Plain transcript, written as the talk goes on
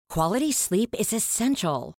Quality sleep is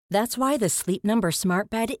essential. That's why the Sleep Number Smart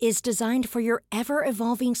Bed is designed for your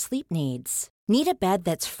ever-evolving sleep needs. Need a bed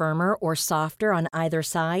that's firmer or softer on either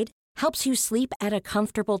side? Helps you sleep at a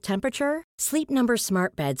comfortable temperature? Sleep Number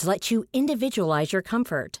Smart Beds let you individualize your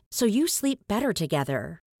comfort, so you sleep better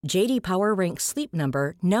together. J.D. Power ranks Sleep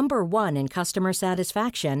Number number 1 in customer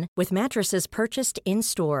satisfaction with mattresses purchased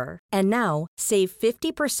in-store. And now, save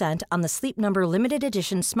 50% on the Sleep Number Limited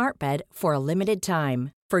Edition Smart Bed for a limited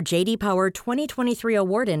time. For J.D. Power 2023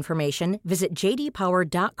 award information, visit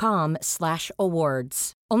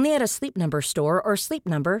jdpower.com/awards. Only at a Sleep Number store or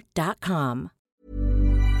sleepnumber.com.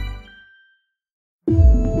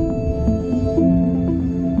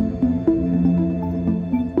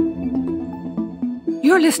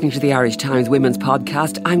 You're listening to the Irish Times Women's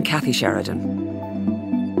Podcast. I'm Kathy Sheridan.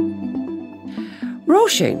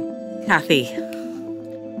 Roisin. Kathy.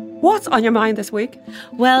 What's on your mind this week?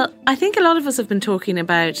 Well, I think a lot of us have been talking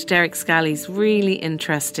about Derek Scally's really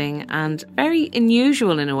interesting and very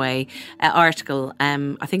unusual in a way article.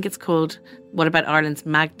 I think it's called What About Ireland's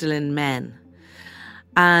Magdalene Men?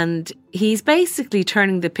 And he's basically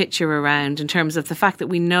turning the picture around in terms of the fact that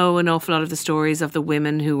we know an awful lot of the stories of the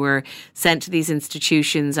women who were sent to these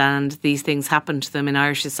institutions and these things happened to them in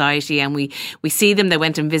Irish society. And we see them. They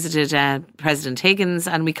went and visited President Higgins,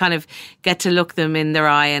 and we kind of get to look them in their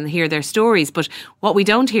eye and hear their stories. But what we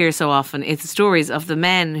don't hear so often is the stories of the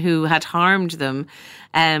men who had harmed them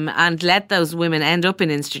and let those women end up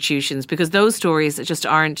in institutions, because those stories just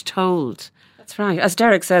aren't told. That's right. As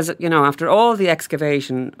Derek says, you know, after all the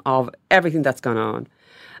excavation of everything that's gone on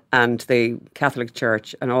and the Catholic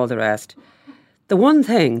Church and all the rest, the one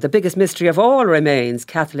thing, the biggest mystery of all remains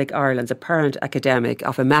Catholic Ireland's apparent academic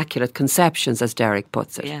of immaculate conceptions, as Derek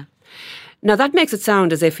puts it. Yeah. Now, that makes it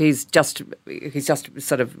sound as if he's just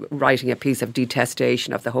sort of writing a piece of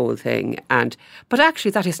detestation of the whole thing. But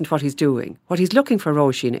actually, that isn't what he's doing. What he's looking for,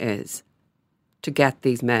 Roisin, is to get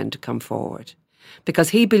these men to come forward. Because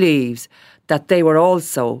he believes that they were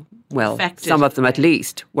also, well, affected. Some of them at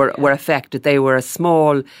least were affected. They were a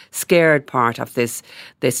small, scared part of this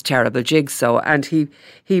terrible jigsaw. And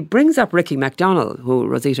he brings up Ricky MacDonald, who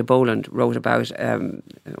Rosita Boland wrote about,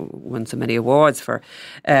 won so many awards for,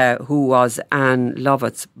 who was Anne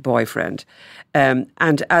Lovett's boyfriend. And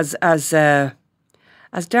as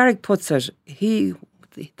Derek puts it,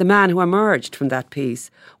 the man who emerged from that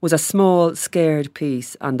piece was a small, scared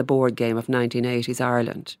piece on the board game of 1980s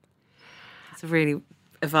Ireland. It's really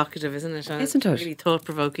evocative, isn't it? And isn't it? Really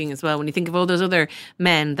thought-provoking as well, when you think of all those other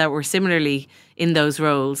men that were similarly in those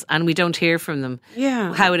roles and we don't hear from them.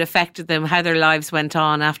 Yeah. How it affected them, how their lives went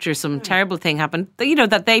on after some terrible thing happened. You know,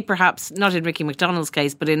 that they perhaps, not in Ricky MacDonald's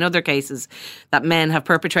case, but in other cases, that men have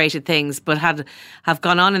perpetrated things but have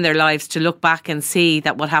gone on in their lives to look back and see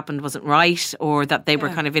that what happened wasn't right, or that they were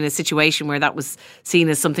kind of in a situation where that was seen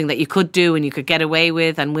as something that you could do and you could get away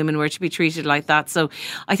with, and women were to be treated like that. So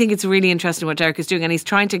I think it's really interesting what Derek is doing, and he's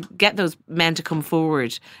trying to get those men to come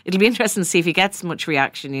forward. It'll be interesting to see if he gets much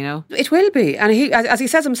reaction, you know. It will be. And he, as he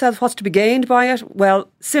says himself, what's to be gained by it? Well,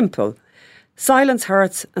 simple. Silence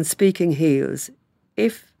hurts and speaking heals,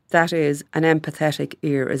 if that is, an empathetic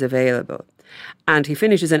ear is available. And he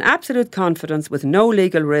finishes in absolute confidence, with no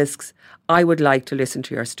legal risks. I would like to listen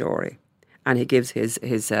to your story. And he gives his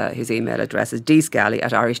email address is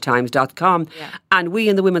dscally@irishtimes.com. Yeah. And we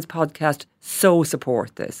in the Women's Podcast so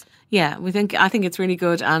support this. Yeah, I think it's really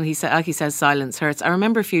good. And he said, like he says, silence hurts. I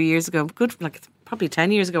remember a few years ago, probably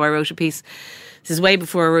 10 years ago, I wrote a piece. This is way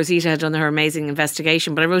before Rosita had done her amazing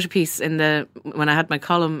investigation, but I wrote a piece when I had my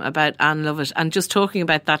column about Anne Lovett, and just talking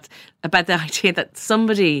about that, about the idea that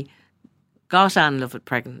somebody got Anne Lovett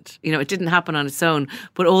pregnant. You know, it didn't happen on its own,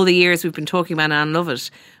 but all the years we've been talking about Anne Lovett,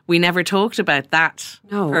 we never talked about that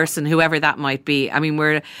person, whoever that might be. I mean,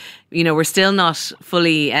 we're still not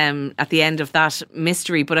fully at the end of that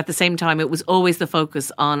mystery, but at the same time, it was always the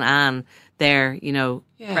focus on Anne there, you know,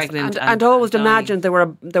 yes, pregnant and always imagined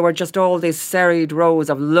there were just all these serried rows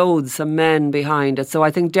of loathsome men behind it. So I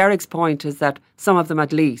think Derek's point is that some of them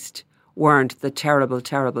at least weren't the terrible,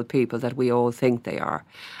 terrible people that we all think they are,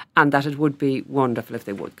 and that it would be wonderful if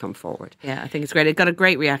they would come forward. Yeah, I think it's great. It got a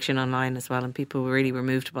great reaction online as well, and people really were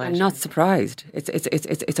moved by it. I'm not surprised.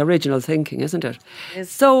 It's original thinking, isn't it?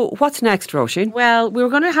 So what's next, Roisin? Well, we were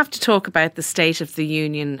going to have to talk about the State of the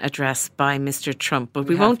Union address by Mr. Trump, but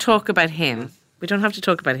we won't talk about him. We don't have to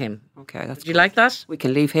talk about him. Okay, that's Do you like that? We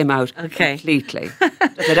can leave him out completely.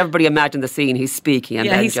 Let everybody imagine the scene. He's speaking, and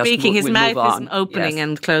then he's just speaking. His we'll mouth move on. is opening Yes.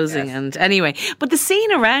 and closing, Yes. and anyway. But the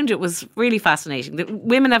scene around it was really fascinating. The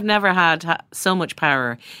women have never had so much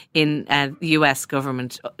power in the US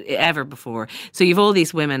government ever before. So you've all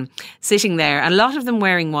these women sitting there, and a lot of them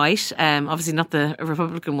wearing white. Obviously not the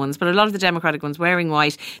Republican ones, but a lot of the Democratic ones wearing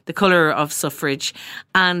white, the colour of suffrage,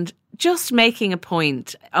 and just making a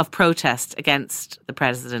point of protest against the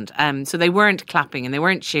president. So they weren't clapping and they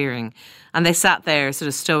weren't cheering. And they sat there sort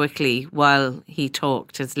of stoically while he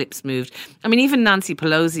talked, his lips moved. I mean, even Nancy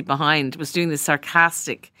Pelosi behind was doing this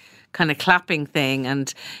sarcastic kind of clapping thing.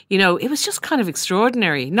 And, you know, it was just kind of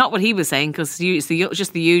extraordinary. Not what he was saying, because it's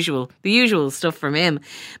just the usual stuff from him.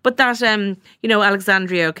 But that, you know,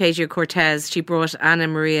 Alexandria Ocasio-Cortez, she brought Anna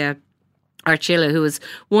Maria Archila, who was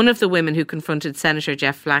one of the women who confronted Senator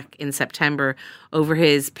Jeff Flake in September over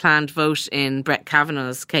his planned vote in Brett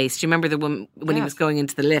Kavanaugh's case. Do you remember the woman when he was going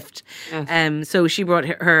into the lift? Yes. So she brought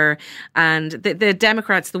her, and the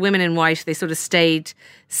Democrats, the women in white, they sort of stayed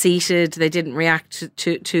seated. They didn't react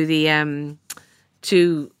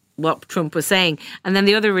to what Trump was saying. And then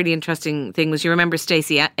the other really interesting thing was, you remember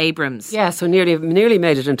Stacey Abrams? Yeah, so nearly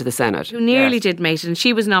made it into the Senate. Who nearly did make it. And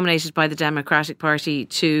she was nominated by the Democratic Party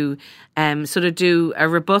to sort of do a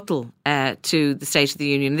rebuttal to the State of the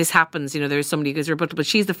Union. This happens, you know, there's somebody who gives a rebuttal, but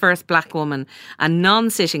she's the first black woman and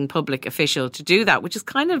non-sitting public official to do that, which is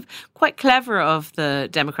kind of quite clever of the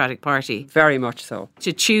Democratic Party. Very much so.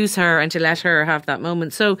 To choose her and to let her have that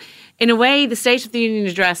moment. So in a way, the State of the Union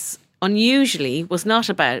address unusually was not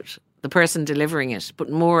about the person delivering it, but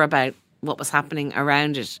more about what was happening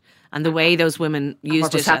around it and the way those women used it.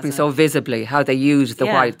 What was happening so visibly, how they used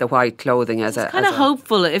the white clothing as it's kind of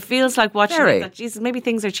hopeful. It feels like watching that, Jesus, maybe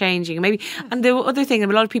things are changing. Maybe, and the other thing, a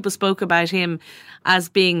lot of people spoke about him as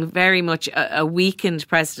being very much a weakened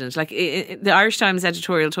president. Like the Irish Times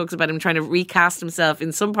editorial talks about him trying to recast himself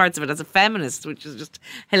in some parts of it as a feminist, which is just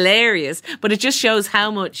hilarious. But it just shows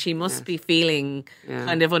how much he must be feeling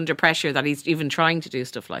kind of under pressure that he's even trying to do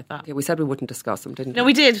stuff like that. Yeah, we said we wouldn't discuss him, didn't we? No,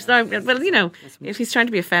 we did. Well, you know, if he's trying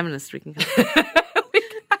to be a feminist, we can.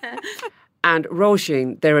 And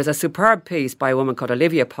Roisin, there is a superb piece by a woman called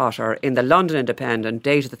Olivia Potter in the London Independent,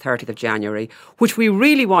 dated the 30th of January, which we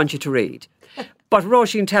really want you to read. But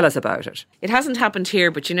Roisin, tell us about it. It hasn't happened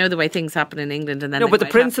here, but you know the way things happen in England. And then but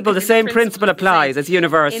the same principle applies. It's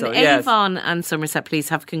universal. Avon and Somerset Police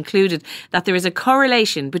have concluded that there is a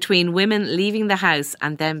correlation between women leaving the house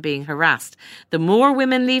and them being harassed. The more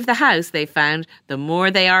women leave the house, they found, the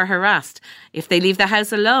more they are harassed. If they leave the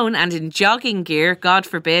house alone and in jogging gear, God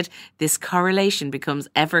forbid, this correlation becomes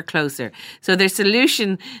ever closer. So their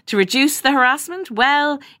solution to reduce the harassment,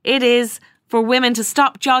 well, it is for women to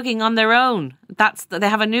stop jogging on their own. They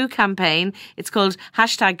have a new campaign. It's called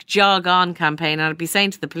 #JogOn campaign. And I'd be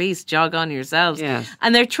saying to the police, jog on yourselves. Yes.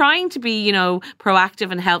 And they're trying to be, you know,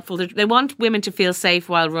 proactive and helpful. They want women to feel safe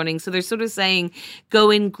while running. So they're sort of saying,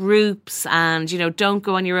 go in groups and, you know, don't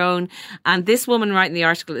go on your own. And this woman writing the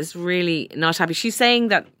article is really not happy. She's saying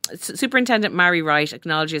that Superintendent Mary Wright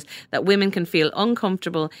acknowledges that women can feel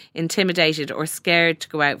uncomfortable, intimidated or scared to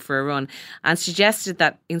go out for a run, and suggested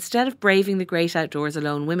that instead of braving the great outdoors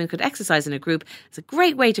alone, women could exercise in a group. It's a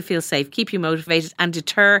great way to feel safe, keep you motivated and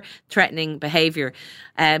deter threatening behaviour.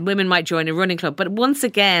 Women might join a running club. But once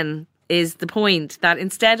again, is the point that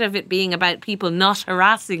instead of it being about people not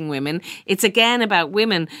harassing women, it's again about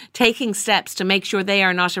women taking steps to make sure they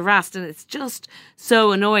are not harassed. And it's just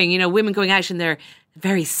so annoying. You know, women going out in their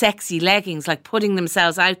very sexy leggings, like putting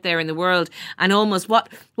themselves out there in the world, and almost what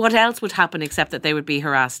else would happen except that they would be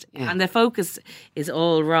harassed. And the focus is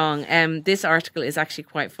all wrong. This article is actually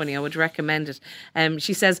quite funny. I would recommend it.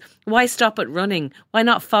 She says, why stop at running? Why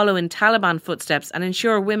not follow in Taliban footsteps and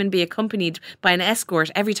ensure women be accompanied by an escort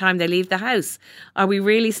every time they leave the house? Are we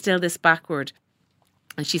really still this backward?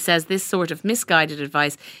 And she says this sort of misguided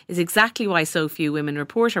advice is exactly why so few women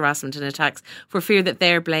report harassment and attacks, for fear that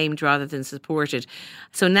they're blamed rather than supported.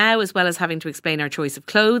 So now, as well as having to explain our choice of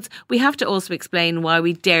clothes, we have to also explain why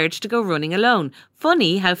we dared to go running alone.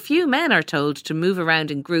 Funny how few men are told to move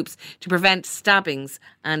around in groups to prevent stabbings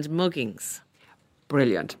and muggings.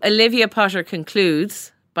 Brilliant. Olivia Potter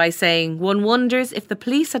concludes by saying, one wonders if the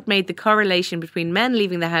police had made the correlation between men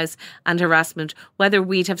leaving the house and harassment, whether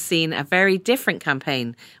we'd have seen a very different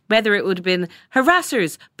campaign. Whether it would have been,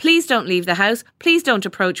 harassers, please don't leave the house, please don't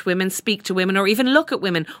approach women, speak to women, or even look at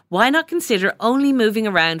women. Why not consider only moving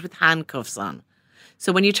around with handcuffs on?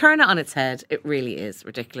 So when you turn it on its head, it really is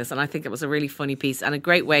ridiculous. And I think it was a really funny piece and a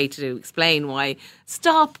great way to explain why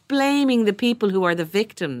stop blaming the people who are the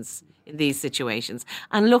victims in these situations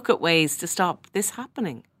and look at ways to stop this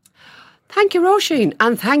happening. Thank you, Roisin,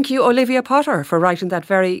 and thank you, Olivia Potter, for writing that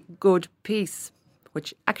very good piece,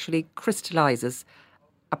 which actually crystallises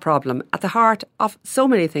a problem at the heart of so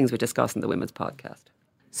many things we discuss in the Women's Podcast.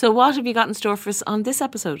 So what have you got in store for us on this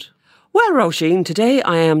episode? Well, Roisin, today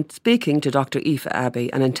I am speaking to Dr. Aoife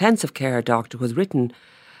Abbey, an intensive care doctor who has written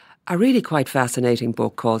a really quite fascinating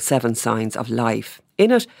book called 7 Signs of Life.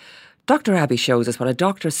 In it, Dr. Abbey shows us what a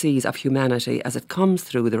doctor sees of humanity as it comes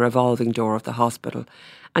through the revolving door of the hospital,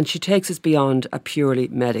 and she takes us beyond a purely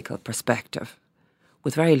medical perspective.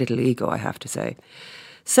 With very little ego, I have to say.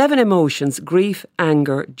 7 emotions, grief,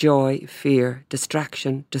 anger, joy, fear,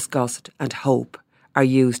 distraction, disgust and hope are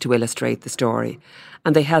used to illustrate the story,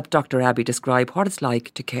 and they help Dr. Abbey describe what it's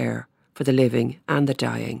like to care for the living and the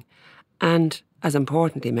dying, and, as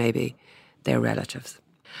importantly maybe, their relatives.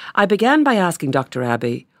 I began by asking Dr.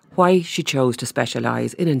 Abbey why she chose to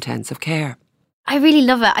specialise in intensive care. I really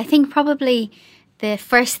love it. I think probably the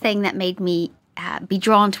first thing that made me be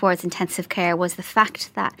drawn towards intensive care was the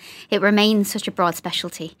fact that it remains such a broad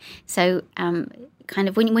specialty. So kind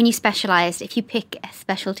of when you specialise, if you pick a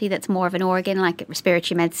specialty that's more of an organ, like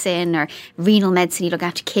respiratory medicine or renal medicine, you look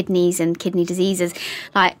after kidneys and kidney diseases,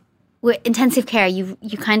 like with intensive care, you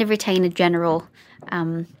kind of retain a general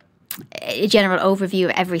overview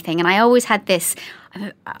of everything. And I always had this,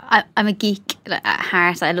 I'm a geek at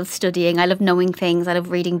heart. I love studying. I love knowing things. I love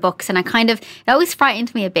reading books. And it always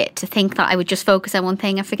frightened me a bit to think that I would just focus on one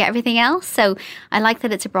thing and forget everything else. So I like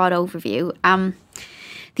that it's a broad overview.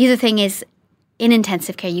 The other thing is, in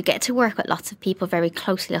intensive care, you get to work with lots of people very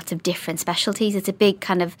closely, lots of different specialties. It's a big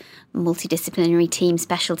kind of multidisciplinary team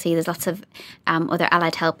specialty. There's lots of other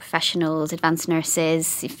allied health professionals, advanced nurses,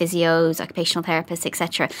 physios, occupational therapists,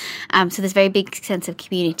 etc. So there's a very big sense of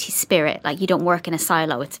community spirit. Like, you don't work in a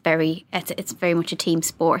silo. It's very much a team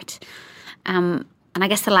sport. And I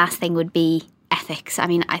guess the last thing would be ethics. I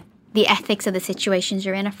mean, the ethics of the situations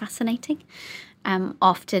you're in are fascinating.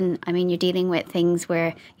 Often, I mean, you're dealing with things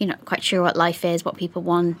where you're not quite sure what life is, what people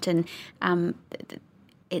want, and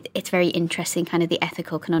it's very interesting, kind of the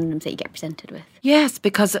ethical conundrums that you get presented with. Yes,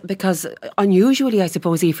 because unusually, I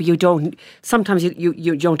suppose, Aoife, you don't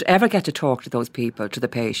ever get to talk to those people, to the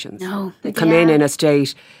patients. No. They come in a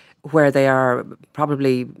state where they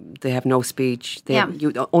have no speech.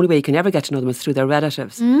 The only way you can ever get to know them is through their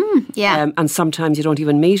relatives. And sometimes you don't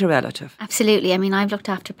even meet a relative. Absolutely. I mean, I've looked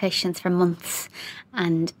after patients for months,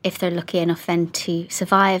 and if they're lucky enough then to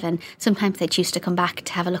survive, and sometimes they choose to come back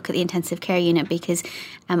to have a look at the intensive care unit, because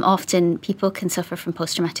often people can suffer from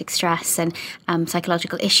post-traumatic stress and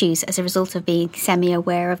psychological issues as a result of being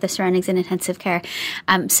semi-aware of the surroundings in intensive care.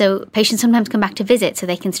 So patients sometimes come back to visit so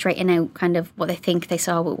they can straighten out kind of what they think they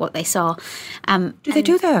saw with what they saw. Do they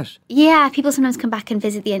do that? Yeah, people sometimes come back and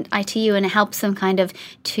visit the ITU, and it helps them kind of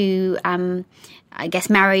to, I guess,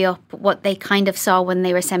 marry up what they kind of saw when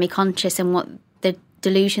they were semi-conscious and what the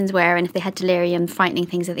delusions were, and if they had delirium, frightening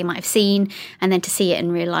things that they might have seen, and then to see it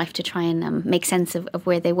in real life to try and make sense of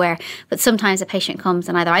where they were. But sometimes a patient comes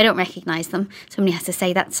and either I don't recognise them, somebody has to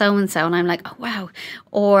say that's so-and-so, and I'm like, oh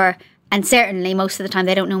wow, and certainly most of the time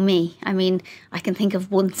they don't know me. I mean, I can think of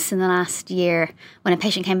once in the last year when a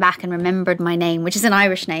patient came back and remembered my name, which is an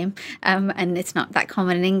Irish name, and it's not that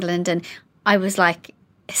common in England, and I was like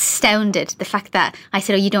astounded, the fact that I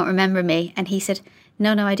said, oh, you don't remember me? And he said,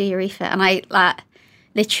 no, I do, Aoife. And I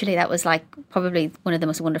literally, that was like probably one of the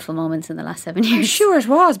most wonderful moments in the last 7 years. I'm sure it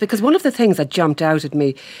was, because one of the things that jumped out at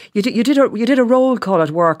me, you did a roll call at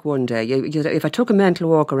work one day. If I took a mental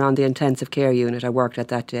walk around the intensive care unit I worked at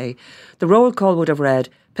that day, the roll call would have read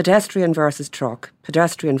pedestrian versus truck,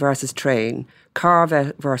 pedestrian versus train, car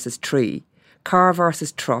versus tree, car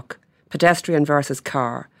versus truck, pedestrian versus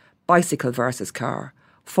car, bicycle versus car,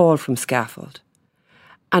 fall from scaffold.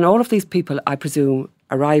 And all of these people, I presume,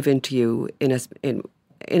 arrive into you in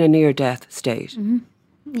a near-death state. Mm-hmm.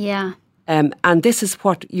 Yeah. And this is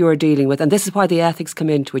what you're dealing with, and this is why the ethics come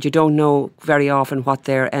into it. You don't know very often what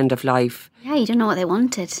their end of life... Yeah, you don't know what they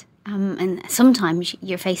wanted. And sometimes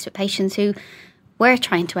you're faced with patients who were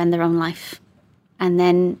trying to end their own life, and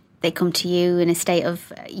then they come to you in a state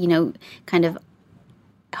of, kind of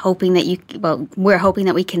hoping that we're hoping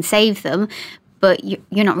that we can save them, but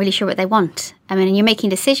you're not really sure what they want. I mean, and you're making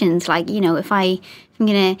decisions like, if I'm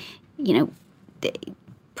going to,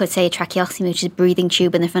 put, say, a tracheostomy, which is a breathing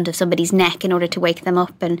tube in the front of somebody's neck in order to wake them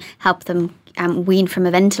up and help them wean from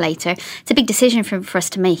a ventilator. It's a big decision for us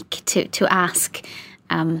to make, to ask,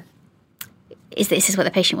 is this what the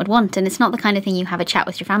patient would want? And it's not the kind of thing you have a chat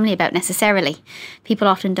with your family about necessarily. People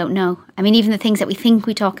often don't know. I mean, even the things that we think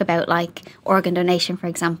we talk about, like organ donation, for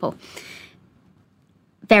example,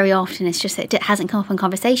 very often it's just that it hasn't come up in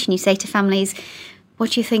conversation. You say to families,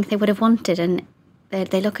 what do you think they would have wanted? And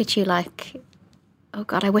they look at you like, oh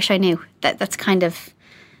God, I wish I knew. That's kind of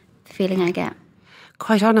the feeling I get.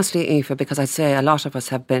 Quite honestly, Aoife, because I'd say a lot of us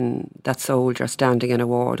have been that soldier standing in a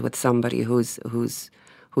ward with somebody who's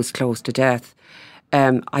close to death.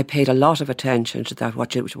 I paid a lot of attention to that,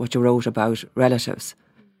 what you wrote about relatives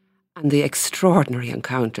and the extraordinary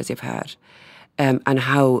encounters you've had, and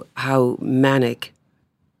how manic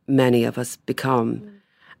many of us become,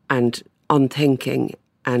 and unthinking,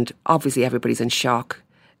 and obviously everybody's in shock.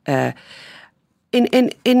 Is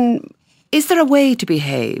there a way to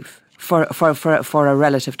behave for a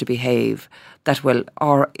relative to behave that will,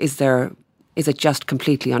 or is it just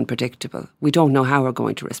completely unpredictable? We don't know how we're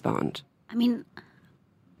going to respond. I mean,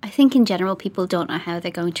 I think in general people don't know how they're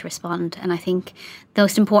going to respond, and I think the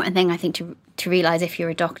most important thing I think to realise if you're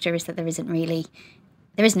a doctor is that there isn't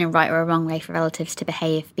a right or a wrong way for relatives to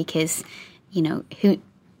behave, because you're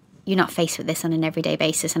not faced with this on an everyday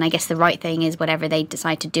basis, and I guess the right thing is whatever they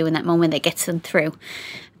decide to do in that moment that gets them through.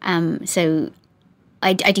 So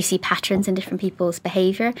I do see patterns in different people's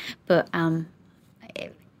behaviour, but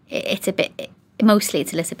it's mostly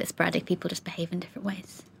it's a little bit sporadic. People just behave in different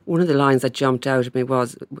ways. One of the lines that jumped out at me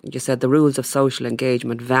was, you said the rules of social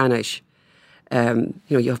engagement vanish. You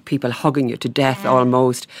have people hugging you to death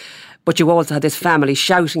almost. But you also had this family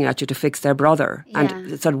shouting at you to fix their brother. Yeah.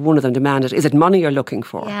 And sort of one of them demanded, is it money you're looking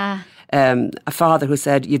for? Yeah. A father who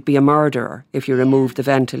said you'd be a murderer if you removed the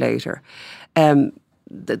ventilator.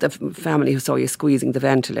 The family who saw you squeezing the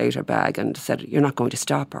ventilator bag and said, you're not going to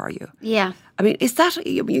stop, are you? Yeah. I mean, is that...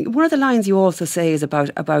 One of the lines you also say is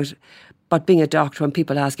about being a doctor. When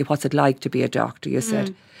people ask you, what's it like to be a doctor? You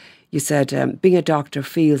said, being a doctor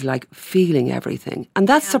feels like feeling everything. And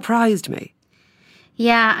that surprised me.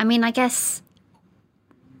 Yeah, I mean,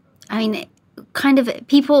 kind of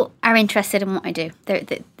people are interested in what I do.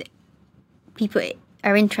 People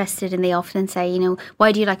are interested, and they often say,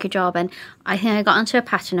 why do you like your job? And I think I got into a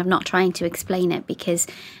pattern of not trying to explain it, because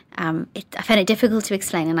I found it difficult to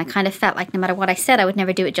explain, and I kind of felt like no matter what I said, I would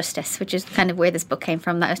never do it justice, which is kind of where this book came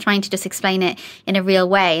from, that I was trying to just explain it in a real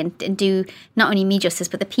way and do not only me justice,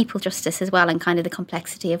 but the people justice as well, and kind of the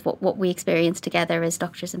complexity of what we experience together as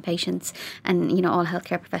doctors and patients and, all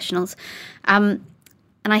healthcare professionals. And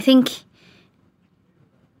I think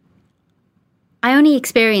I only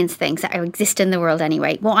experience things that exist in the world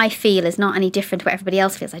anyway. What I feel is not any different to what everybody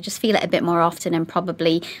else feels. I just feel it a bit more often and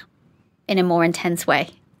probably in a more intense way.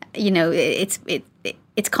 It's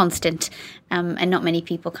constant, and not many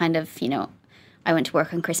people kind of, I went to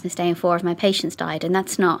work on Christmas Day and 4 of my patients died, and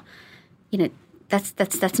that's not,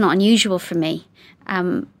 that's not unusual for me.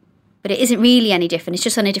 But it isn't really any different. It's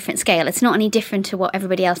just on a different scale. It's not any different to what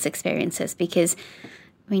everybody else experiences, because,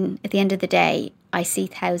 at the end of the day, I see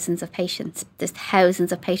thousands of patients. There's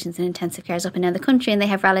thousands of patients in intensive care up and down the country, and they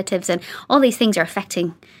have relatives, and all these things are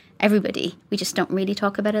affecting everybody. We just don't really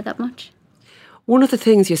talk about it that much. One of the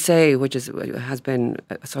things you say, which has been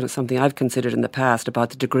sort of something I've considered in the past, about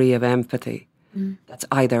the degree of empathy that's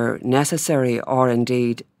either necessary or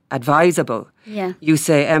indeed advisable. Yeah. You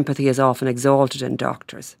say empathy is often exalted in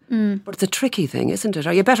doctors. But it's a tricky thing, isn't it?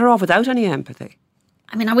 Are you better off without any empathy?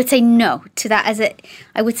 I would say no to that.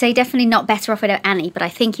 I would say definitely not better off without any, but I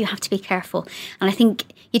think you have to be careful. And I think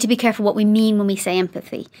you have to be careful what we mean when we say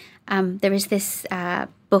empathy. There is this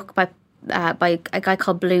book by a guy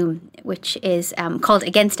called Bloom, which is called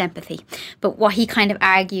Against Empathy. But what he kind of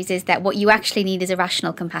argues is that what you actually need is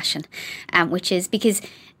irrational compassion, which is because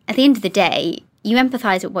at the end of the day, you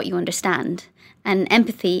empathise with what you understand. And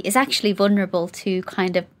empathy is actually vulnerable to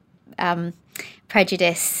kind of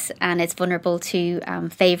prejudice, and it's vulnerable to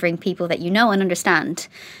favouring people that you know and understand.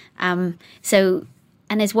 And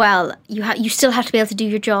as well, you still have to be able to do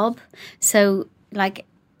your job. So,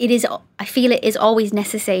 I feel it is always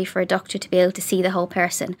necessary for a doctor to be able to see the whole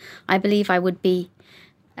person. I believe I would be,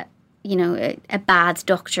 a bad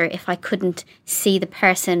doctor if I couldn't see the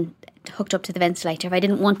person hooked up to the ventilator. If I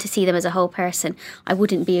didn't want to see them as a whole person, I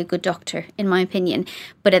wouldn't be a good doctor, in my opinion.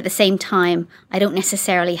 But at the same time, I don't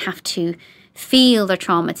necessarily have to feel their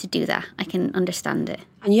trauma to do that. I can understand it.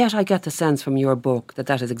 And yet I get the sense from your book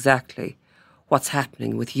that is exactly what's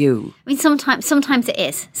happening with you. Sometimes it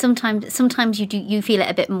is. Sometimes you feel it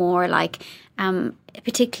a bit more, like,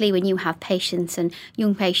 particularly when you have patients and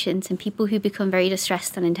young patients and people who become very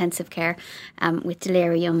distressed on intensive care with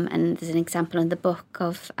delirium. And there's an example in the book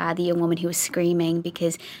of the young woman who was screaming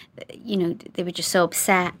because, they were just so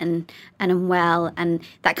upset and unwell and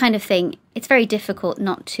that kind of thing. It's very difficult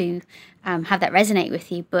not to have that resonate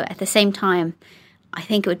with you, but at the same time, I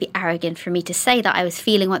think it would be arrogant for me to say that I was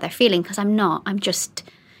feeling what they're feeling, because I'm not. I'm just,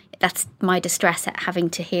 that's my distress at having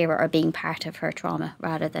to hear it or being part of her trauma,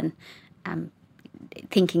 rather than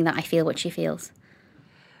thinking that I feel what she feels.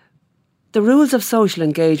 The rules of social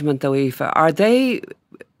engagement, though, Aoife, are they?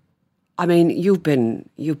 I mean, you've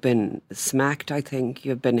been smacked. I think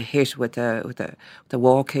you've been hit with the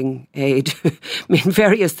walking aid. I mean,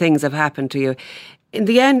 various things have happened to you. In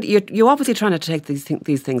the end, you're obviously trying to take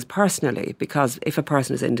these things personally, because if a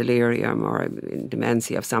person is in delirium or in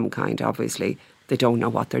dementia of some kind, obviously they don't know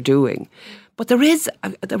what they're doing. But there is.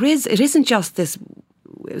 It isn't just this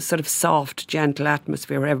sort of soft, gentle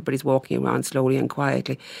atmosphere where everybody's walking around slowly and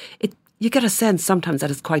quietly. You get a sense sometimes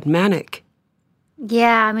that it's quite manic.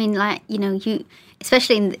 Yeah, I mean, like, you,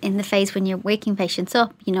 especially in the phase when you're waking patients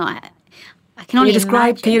up, I can only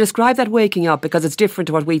imagine. Can you describe that waking up? Because it's different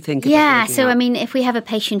to what we think. Yeah, so up. I mean, if we have a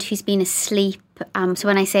patient who's been asleep, so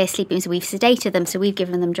when I say asleep, it means we've sedated them, so we've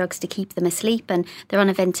given them drugs to keep them asleep, and they're on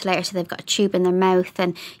a ventilator, so they've got a tube in their mouth,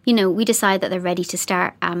 and, we decide that they're ready to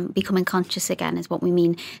start becoming conscious again, is what we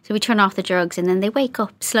mean. So we turn off the drugs, and then they wake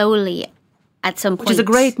up slowly at some point. Which is a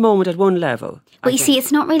great moment at one level. But you see,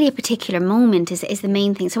 it's not really a particular moment is the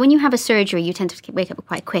main thing. So when you have a surgery, you tend to wake up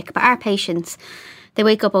quite quick. But our patients, they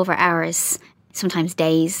wake up over hours, sometimes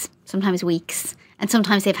days, sometimes weeks. And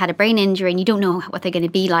sometimes they've had a brain injury and you don't know what they're going to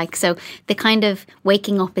be like. So the kind of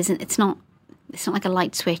waking up it's not like a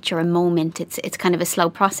light switch or a moment. It's kind of a slow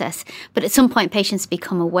process. But at some point, patients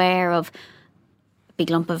become aware of a big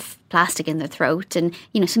lump of plastic in their throat. And,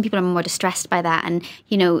 some people are more distressed by that. And,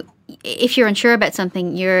 if you're unsure about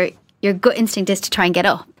something, your gut instinct is to try and get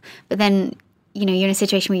up. But then, you're in a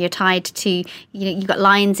situation where you're tied to, you've got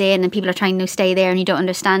lines in and people are trying to stay there and you don't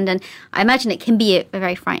understand. And I imagine it can be a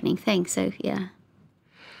very frightening thing. So, yeah.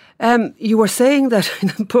 You were saying that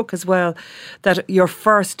in the book as well, that your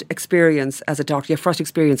first experience as a doctor, your first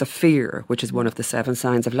experience of fear, which is one of the 7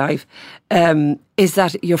 signs of life, is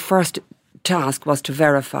that your first task was to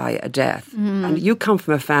verify a death. And you come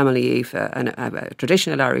from a family, Aoife, a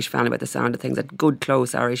traditional Irish family by the sound of things, a good,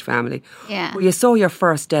 close Irish family, where you saw your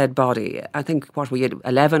first dead body. I think, what were you,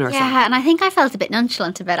 11 or something? Yeah, and I think I felt a bit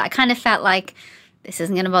nonchalant about it. I kind of felt like, this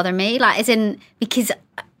isn't going to bother me. Like, as in, because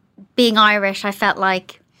being Irish, I felt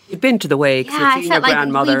like, you've been to the wakes, yeah, you've seen your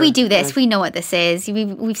grandmother. We do this, we know what this is.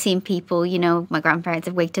 We've seen people, my grandparents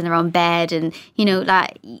have waked in their own bed and,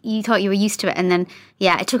 like, you thought you were used to it. And then,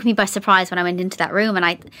 it took me by surprise when I went into that room. And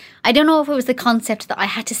I don't know if it was the concept that I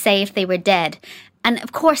had to say if they were dead. And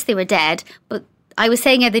of course they were dead, but I was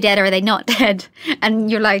saying, are they dead or are they not dead?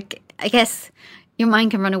 And you're like, I guess your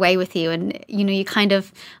mind can run away with you. And, you kind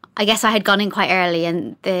of, I guess I had gone in quite early,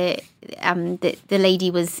 and the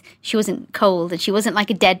lady she wasn't cold, and she wasn't like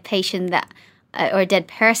a dead patient or a dead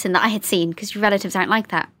person that I had seen, because your relatives aren't like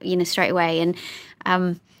that, straight away.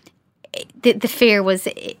 And the fear was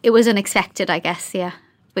unexpected, I guess, yeah.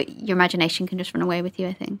 But your imagination can just run away with you,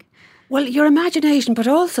 I think. Well, your imagination, but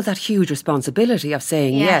also that huge responsibility of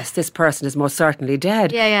saying, yes, this person is most certainly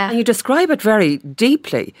dead. Yeah. And you describe it very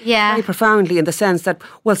deeply, very profoundly, in the sense that,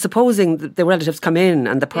 well, supposing the relatives come in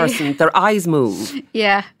and the person, their eyes move.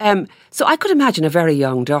 Yeah. So I could imagine a very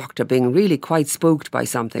young doctor being really quite spooked by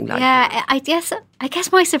something like that. Yeah, I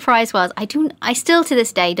guess my surprise was, I still to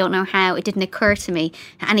this day don't know how it didn't occur to me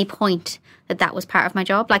at any point that was part of my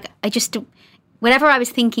job. Like, whenever I was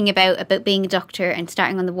thinking about being a doctor and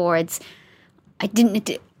starting on the wards, it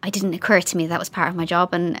didn't occur to me that was part of my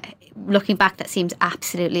job. And looking back, that seems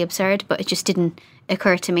absolutely absurd, but it just didn't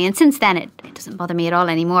occur to me. And since then, it doesn't bother me at all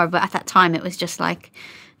anymore. But at that time, it was just like,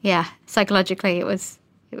 psychologically, it was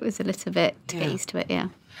a little bit to get used to it, yeah.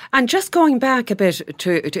 And just going back a bit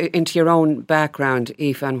into your own background,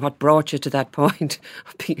 Aoife, and what brought you to that point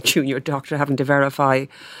of being a junior doctor, having to verify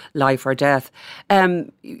life or death. Why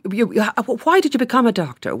did you become a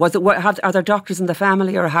doctor? Are there doctors in the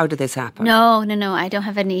family, or how did this happen? No. I don't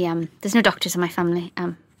have any. There's no doctors in my family,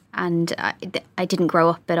 and I didn't grow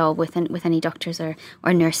up at all with any doctors or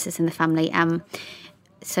nurses in the family.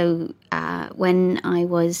 So when I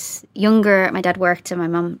was younger, my dad worked and my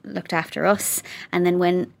mum looked after us. And then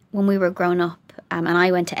when we were grown up, and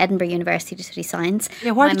I went to Edinburgh University to study science.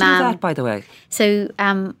 Yeah, why did you do that, by the way? So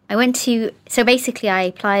basically I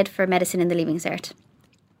applied for medicine in the Leaving Cert.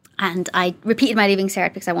 And I repeated my Leaving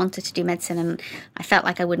Cert because I wanted to do medicine, and I felt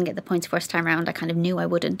like I wouldn't get the points first time round. I kind of knew I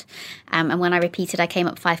wouldn't. And when I repeated, I came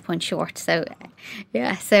up 5 points short. So,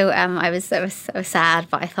 I was sad,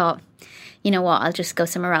 but I thought, you know what, I'll just go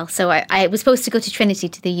somewhere else. So I was supposed to go to Trinity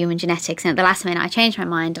to do human genetics, and at the last minute I changed my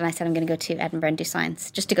mind and I said I'm going to go to Edinburgh and do science,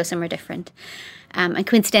 just to go somewhere different. And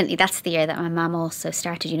coincidentally, that's the year that my mum also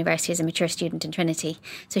started university as a mature student in Trinity.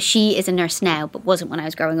 So she is a nurse now, but wasn't when I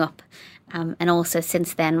was growing up. And also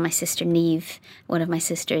since then, my sister Niamh, one of my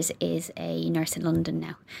sisters, is a nurse in London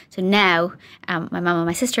now. So now, my mum and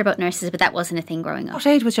my sister are both nurses, but that wasn't a thing growing up. What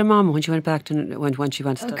age was your mum when she went back to when she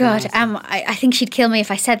went to study? Oh God, I think she'd kill me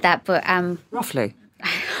if I said that, but roughly.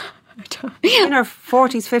 In her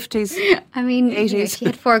 40s, 50s, I mean, 80s. She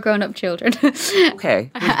had 4 grown-up children. Okay,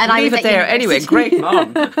 and I leave was it there. Anyway, great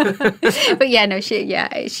mom. But yeah, no,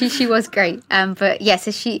 she was great. But yeah,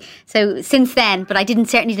 so since then, but I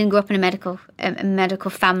certainly didn't grow up in a medical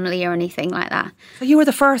family or anything like that. So you were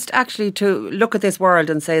the first actually to look at this world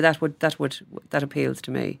and say that appeals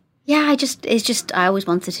to me. Yeah, I always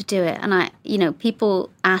wanted to do it, and people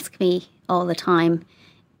ask me all the time,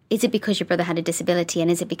 is it because your brother had a disability,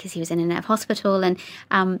 and is it because he was in and out of hospital? And,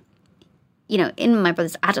 in my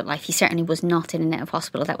brother's adult life, he certainly was not in and out of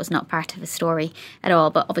hospital. That was not part of his story at all.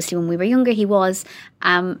 But obviously when we were younger, he was.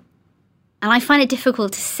 And I find it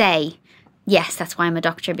difficult to say, yes, that's why I'm a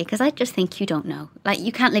doctor, because I just think you don't know. Like,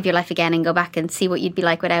 you can't live your life again and go back and see what you'd be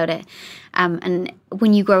like without it. And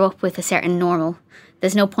when you grow up with a certain normal,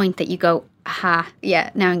 there's no point that you go, aha, yeah,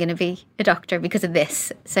 now I'm going to be a doctor because of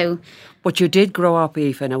this. So, but you did grow up,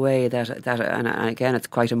 Aoife, in a way that, and again, it's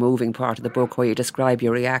quite a moving part of the book where you describe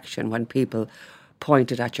your reaction when people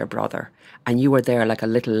pointed at your brother, and you were there like a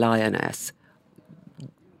little lioness,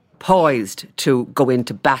 poised to go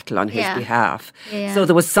into battle on his behalf. Yeah. So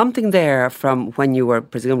there was something there from when you were,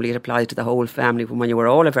 presumably it applies to the whole family, from when you were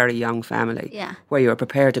all a very young family, where you were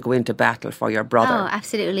prepared to go into battle for your brother. Oh,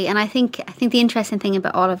 absolutely. And I think the interesting thing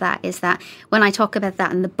about all of that is that when I talk about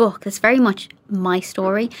that in the book, it's very much my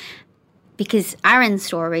story, because Aaron's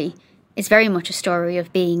story is very much a story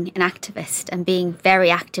of being an activist and being very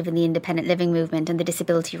active in the independent living movement and the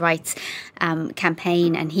disability rights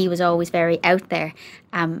campaign, and he was always very out there.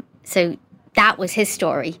 So that was his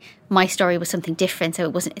story. My story was something different.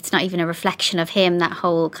 So it's not even a reflection of him, that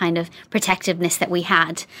whole kind of protectiveness that we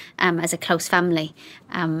had as a close family.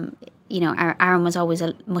 Aaron was always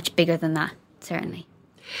much bigger than that, certainly.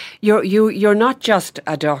 You're not just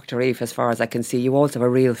a doctor, Aoife, as far as I can see. You also have a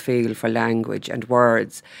real feel for language and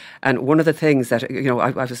words. And one of the things that,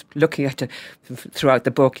 I was looking at throughout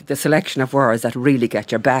the book, the selection of words that really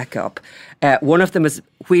get your back up. One of them is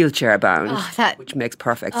wheelchair bound, which makes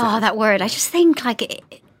perfect sense. Oh, that word. I just think like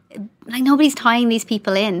nobody's tying these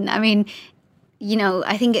people in. I mean,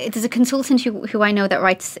 I think there's a consultant who I know that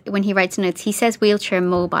writes, when he writes notes, he says wheelchair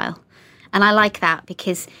mobile. And I like that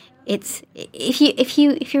because it's if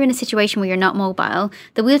you're in a situation where you're not mobile,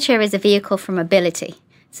 the wheelchair is a vehicle for mobility.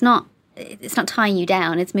 It's not tying you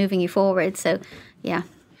down, it's moving you forward. So yeah.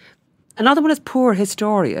 Another one is poor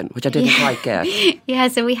historian, which I didn't quite get. Yeah,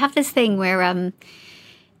 so we have this thing where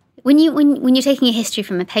when you're taking a history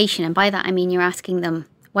from a patient, and by that I mean you're asking them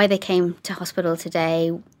why they came to hospital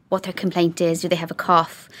today, what their complaint is, do they have a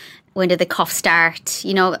cough, when did the cough start,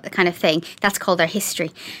 that kind of thing. That's called their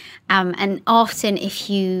history. And often if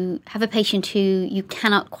you have a patient who you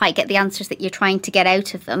cannot quite get the answers that you're trying to get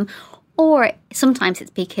out of them, or sometimes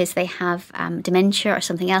it's because they have dementia or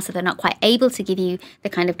something else that they're not quite able to give you the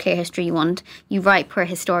kind of clear history you want, you write poor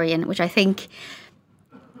historian, which I think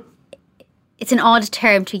it's an odd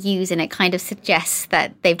term to use, and it kind of suggests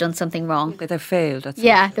that they've done something wrong. That they've failed.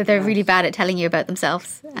 That they're really bad at telling you about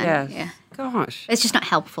themselves. Yeah. Gosh. It's just not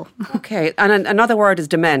helpful. Okay. And another word is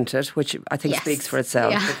demented, which I think speaks for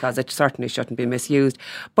itself because it certainly shouldn't be misused.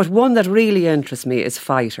 But one that really interests me is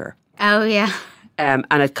fighter. Oh, yeah. And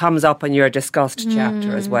it comes up in your discussed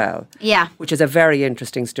chapter as well. Yeah. Which is a very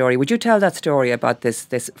interesting story. Would you tell that story about this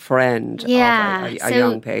friend of a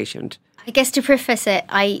young patient? I guess to preface it,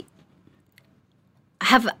 I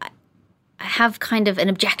have kind of an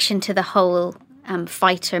objection to the whole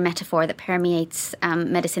fighter metaphor that permeates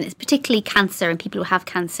medicine. It's particularly cancer and people who have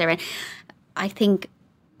cancer. And I think,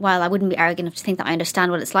 while I wouldn't be arrogant enough to think that I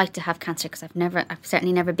understand what it's like to have cancer, because I've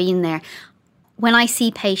certainly never been there. When I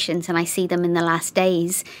see patients and I see them in the last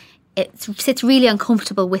days, it's really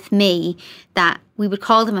uncomfortable with me that we would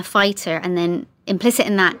call them a fighter, and then implicit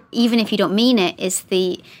in that, even if you don't mean it, is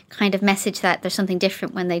the kind of message that there's something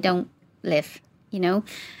different when they don't live.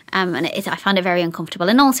 And I found it very uncomfortable.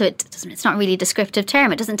 And also, it's not really a descriptive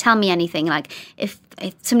term. It doesn't tell me anything. Like, if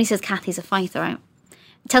somebody says Kathy's a fighter,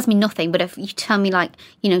 it tells me nothing. But if you tell me, like,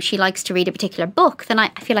 she likes to read a particular book, then I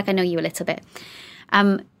feel like I know you a little bit.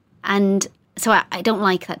 And so I don't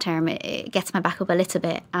like that term. It gets my back up a little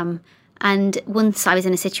bit. And once I was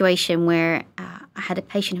in a situation where I I had a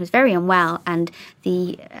patient who was very unwell, and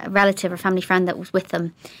the relative or family friend that was with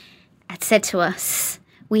them had said to us,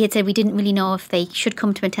 we had said we didn't really know if they should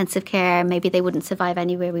come to intensive care, maybe they wouldn't survive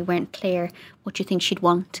anywhere, we weren't clear what you think she'd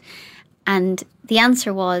want. And the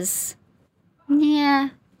answer was, yeah,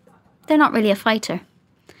 they're not really a fighter.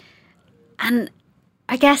 And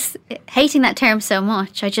I guess hating that term so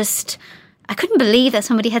much, I couldn't believe that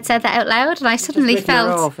somebody had said that out loud, and I suddenly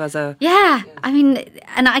felt, I mean,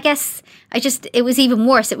 and I guess it was even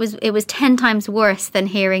worse. It was 10 times worse than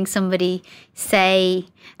hearing somebody say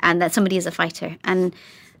and that somebody is a fighter. And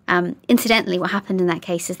incidentally, what happened in that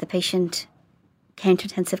case is the patient came to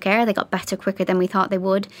intensive care. They got better quicker than we thought they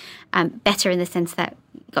would. Better in the sense that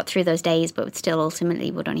got through those days, but still ultimately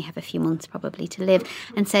would only have a few months probably to live,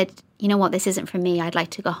 and said, you know what, this isn't for me. I'd like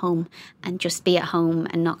to go home and just be at home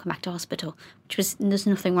and not come back to hospital, there's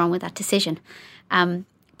nothing wrong with that decision.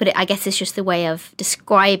 But I guess it's just the way of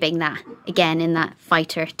describing that, again, in that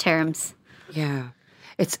fighter terms. Yeah.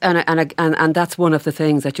 It's and that's one of the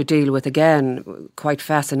things that you deal with, again, quite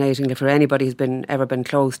fascinatingly for anybody who's ever been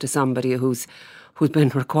close to somebody who's been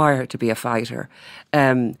required to be a fighter,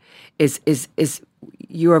 is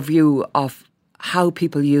your view of how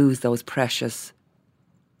people use those precious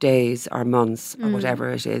days or months or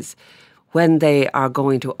whatever it is when they are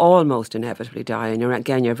going to almost inevitably die. And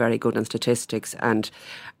you're very good on statistics and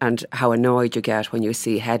how annoyed you get when you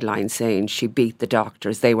see headlines saying she beat the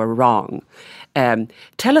doctors, they were wrong.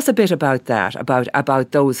 Tell us a bit about that,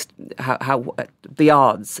 about those, how the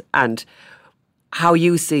odds and how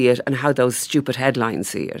you see it and how those stupid headlines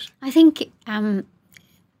see it. I think the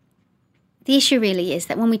issue really is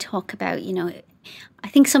that when we talk about, I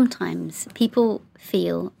think sometimes people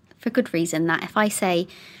feel, for good reason, that if I say,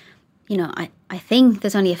 I think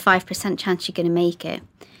there's only a 5% chance you're going to make it,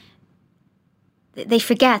 they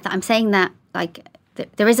forget that I'm saying that, like,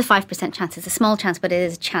 there is a 5% chance. It's a small chance, but it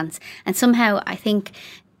is a chance. And somehow I think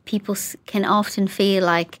people can often feel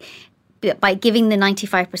like by giving the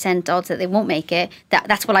 95% odds that they won't make it,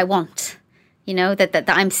 that's what I want. That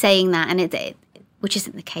I'm saying that, and it which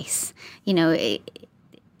isn't the case.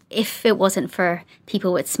 If it wasn't for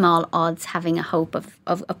people with small odds having a hope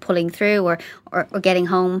of pulling through or getting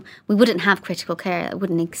home, we wouldn't have critical care. It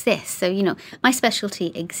wouldn't exist. So, my specialty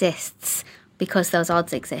exists because those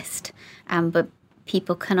odds exist. But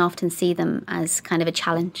people can often see them as kind of a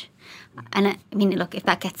challenge. And I mean, look, if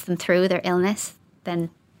that gets them through their illness,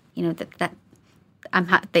 then, that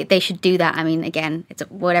they should do that. I mean, again, it's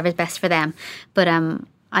whatever's best for them. But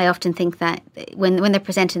I often think that when they're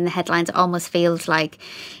presented in the headlines, it almost feels like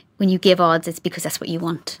when you give odds, it's because that's what you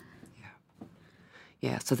want.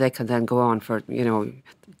 Yeah, so they can then go on for,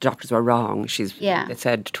 doctors were wrong. They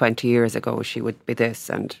said 20 years ago she would be this,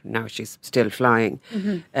 and now she's still flying,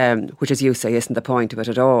 which, as you say, isn't the point of it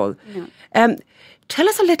at all. No. Tell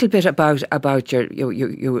us a little bit about your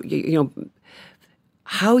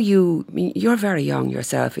how you're very young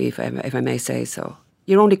yourself, Aoife, if I may say so.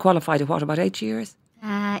 You're only qualified at what, about 8 years?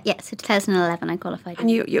 So 2011 I qualified. And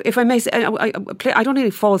you, if I may say, I don't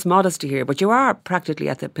need false modesty here, but you are practically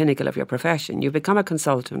at the pinnacle of your profession. You've become a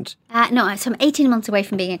consultant. No, so I'm 18 months away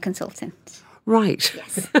from being a consultant. Right.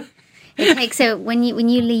 Yes. It takes, so when you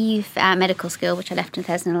leave medical school, which I left in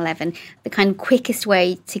 2011, the kind of quickest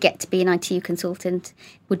way to get to be an ITU consultant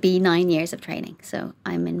would be 9 years of training. So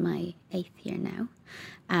I'm in my 8th year now.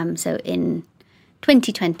 So in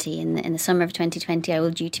 2020, in the summer of 2020, I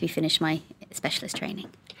will due to be finished my specialist training.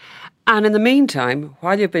 And in the meantime,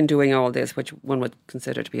 while you've been doing all this, which one would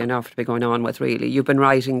consider to be enough to be going on with, really, you've been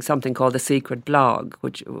writing something called the Secret Blog,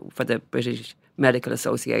 which for the British Medical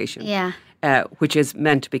Association, which is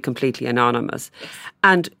meant to be completely anonymous. Yes.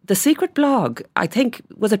 And the Secret Blog, I think,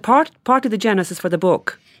 was it part of the genesis for the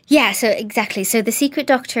book? Yeah, so exactly. So The Secret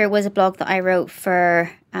Doctor was a blog that I wrote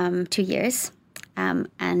for 2 years. So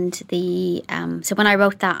when I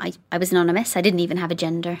wrote that, I was anonymous. I didn't even have a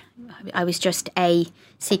gender. I was just a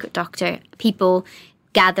secret doctor. People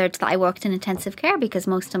gathered that I worked in intensive care because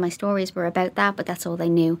most of my stories were about that, but that's all they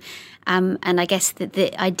knew. And I guess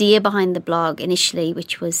the idea behind the blog initially,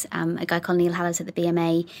 which was a guy called Neil Hallows at the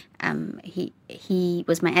BMA, he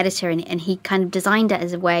was my editor, and he kind of designed it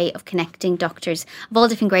as a way of connecting doctors of all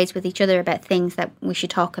different grades with each other about things that we should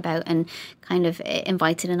talk about, and kind of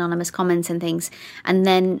invited anonymous comments and things. And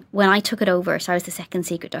then when I took it over, so I was the second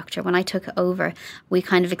secret doctor, when I took it over, we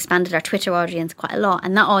kind of expanded our Twitter audience quite a lot,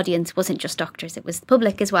 and that audience wasn't just doctors, it was the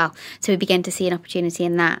public as well. So we began to see an opportunity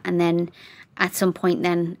in that. And then at some point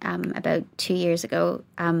then, about 2 years ago,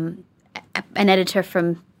 an editor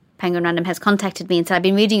from Penguin Random House contacted me and said, I've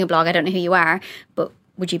been reading your blog, I don't know who you are, but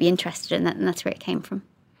would you be interested in that? And that's where it came from.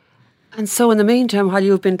 And so in the meantime, while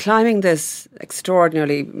you've been climbing this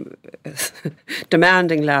extraordinarily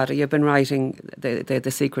demanding ladder, you've been writing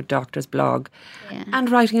the Secret Doctor's blog and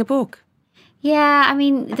writing a book. Yeah, I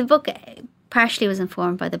mean, the book partially was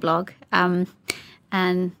informed by the blog. And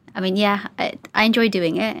I mean, yeah, I enjoy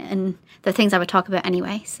doing it, and the things I would talk about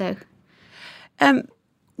anyway, so...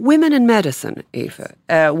 Women in medicine, Aoife.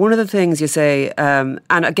 One of the things you say, and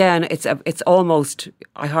again, it's almost,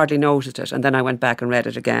 I hardly noticed it, and then I went back and read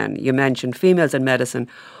it again. You mentioned females in medicine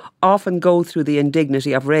often go through the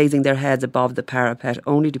indignity of raising their heads above the parapet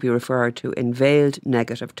only to be referred to in veiled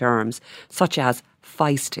negative terms, such as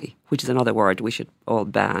feisty, which is another word we should all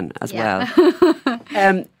ban as well.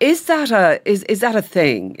 Is that a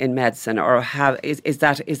thing in medicine, or is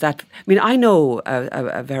that? I mean, I know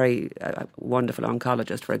a very wonderful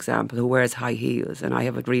oncologist, for example, who wears high heels, and I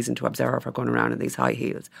have a reason to observe her going around in these high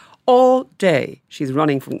heels all day. She's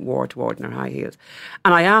running from ward to ward in her high heels,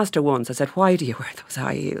 and I asked her once. I said, "Why do you wear those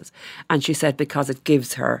high heels?" And she said, "Because it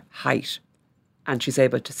gives her height, and she's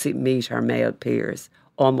able to meet her male peers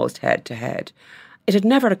almost head to head." It had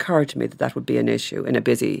never occurred to me that would be an issue in a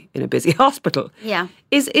busy hospital. Yeah.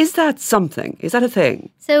 Is that something? Is that a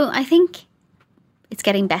thing? So I think it's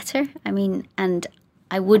getting better. I mean, and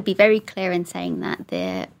I would be very clear in saying that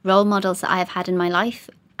the role models that I have had in my life,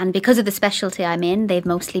 and because of the specialty I'm in, they've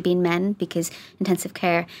mostly been men, because intensive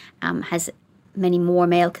care has many more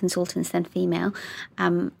male consultants than female.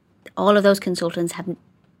 All of those consultants have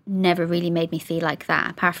never really made me feel like that,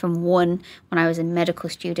 apart from one when I was a medical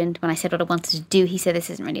student. When I said what I wanted to do, he said, "This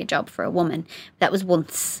isn't really a job for a woman." That was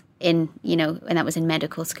once and that was in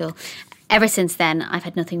medical school. Ever since then, I've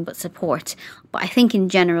had nothing but support. But I think in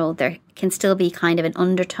general, there can still be kind of an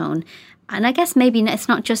undertone. And I guess maybe it's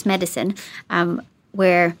not just medicine,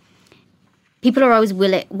 where people are always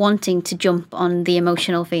wanting to jump on the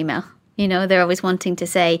emotional female. They're always wanting to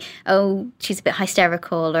say, "Oh, she's a bit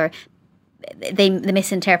hysterical," or they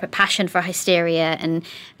misinterpret passion for hysteria, and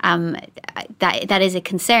that is a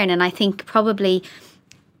concern. And I think probably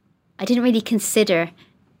I didn't really consider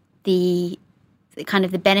the kind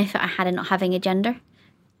of the benefit I had in not having a gender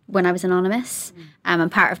when I was anonymous.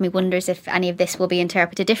 And part of me wonders if any of this will be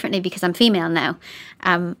interpreted differently because I'm female now,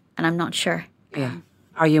 and I'm not sure. Yeah.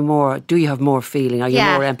 Do you have more feeling? Are you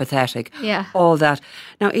more empathetic? Yeah. All that.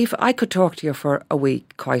 Now, Aoife, I could talk to you for a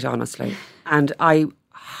week, quite honestly, and I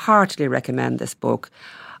heartily recommend this book.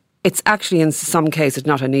 It's actually, in some cases,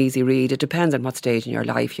 not an easy read. It depends on what stage in your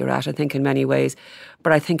life you're at, I think, in many ways.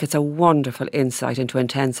 But I think it's a wonderful insight into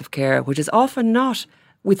intensive care, which is often not.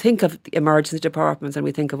 We think of the emergency departments and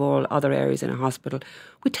we think of all other areas in a hospital.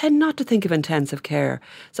 We tend not to think of intensive care.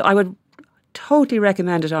 So I would totally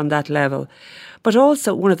recommend it on that level. But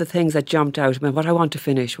also, one of the things that jumped out at me, what I want to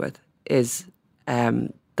finish with, is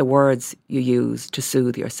the words you used to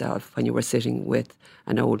soothe yourself when you were sitting with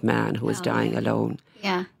an old man who was dying alone.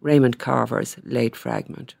 Yeah. Raymond Carver's late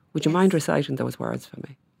fragment. Would you mind reciting those words for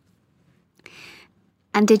me?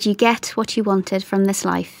 "And did you get what you wanted from this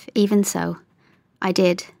life? Even so, I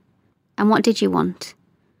did. And what did you want?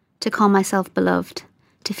 To call myself beloved,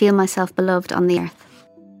 to feel myself beloved on the earth."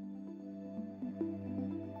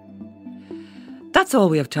 That's all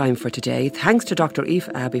we have time for today. Thanks to Dr. Aoife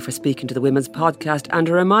Abbey for speaking to the Women's Podcast, and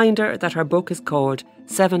a reminder that her book is called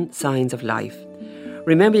 7 Signs of Life.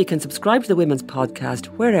 Remember, you can subscribe to the Women's Podcast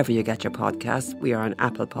wherever you get your podcasts. We are on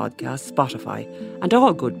Apple Podcasts, Spotify, and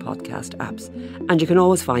all good podcast apps. And you can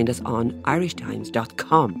always find us on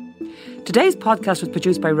irishtimes.com. Today's podcast was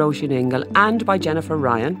produced by Roisin Ingle and by Jennifer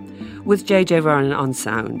Ryan, with JJ Vernon on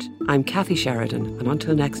sound. I'm Kathy Sheridan, and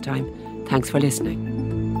until next time, thanks for listening.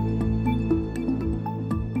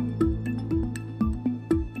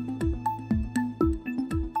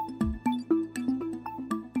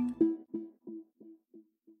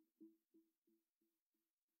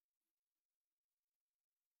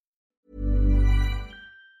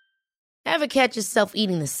 Ever catch yourself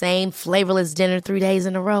eating the same flavorless dinner 3 days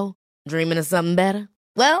in a row? Dreaming of something better?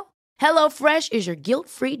 Well, HelloFresh is your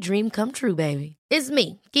guilt-free dream come true, baby. It's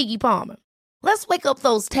me, Keke Palmer. Let's wake up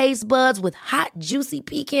those taste buds with hot, juicy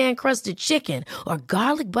pecan-crusted chicken or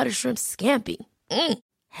garlic butter shrimp scampi.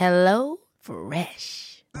 Hello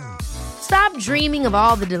Fresh. Stop dreaming of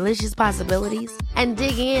all the delicious possibilities and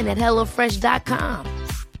dig in at HelloFresh.com.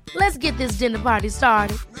 Let's get this dinner party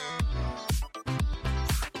started.